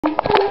Billy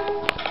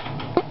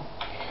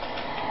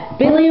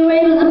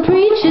Ray was a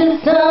preacher's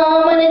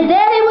son when his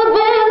daddy was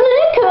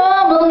visiting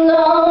come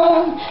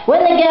along.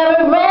 When they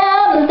gathered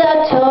around and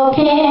started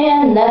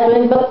talking, that's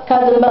when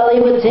cousin Billy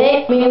would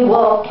take me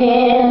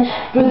walking.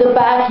 Through the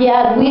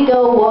backyard we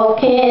go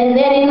walking,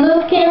 then he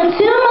looked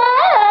into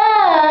my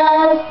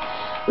eyes.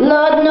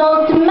 Lord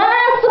knows to my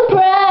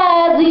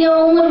surprise, the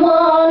only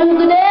one who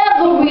could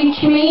ever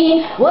reach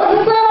me was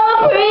the son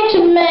of a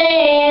preacher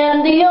man.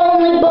 The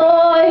only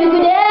boy who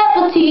could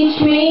ever teach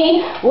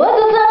me was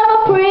the son of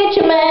a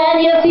preacher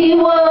man. Yes, he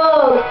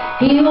was.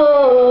 He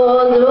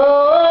was.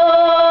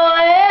 Oh,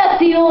 yes,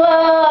 he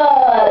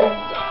was.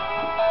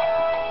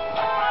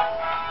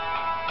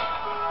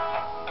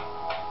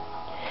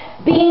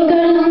 Being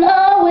good isn't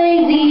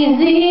always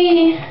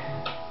easy,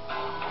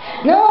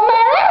 no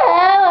matter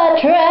how I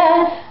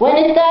try. When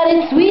he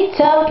started sweet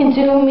talking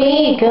to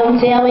me, come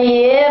tell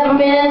me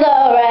everything is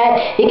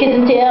alright. He kissed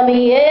and tell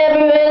me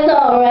everything is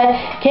alright.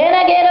 Can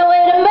I get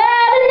away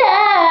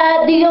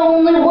tonight? The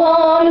only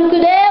one who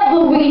could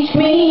ever reach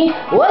me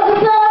was the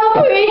son of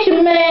a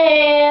preacher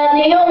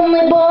man. The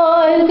only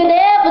boy who could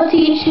ever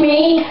teach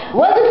me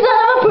was the son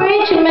of a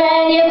preacher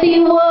man. Yes, he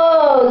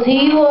was.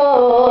 He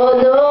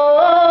was.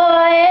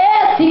 Oh,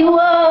 yes, he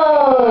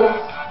was.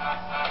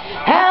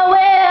 How well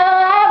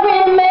I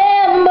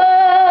remember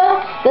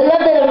the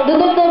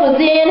look that was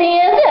in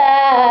his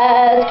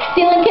eyes,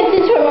 stealing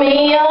kisses from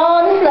me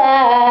on the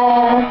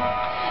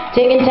slide,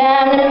 taking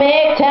time to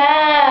make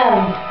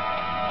time,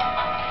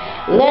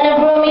 learning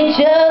from each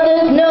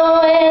other's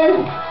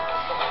knowing,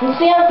 and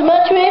see how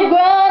much we've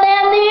grown.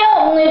 And the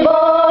only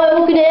boy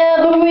who could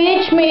ever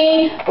reach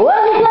me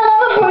was the son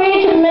of a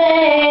preacher man.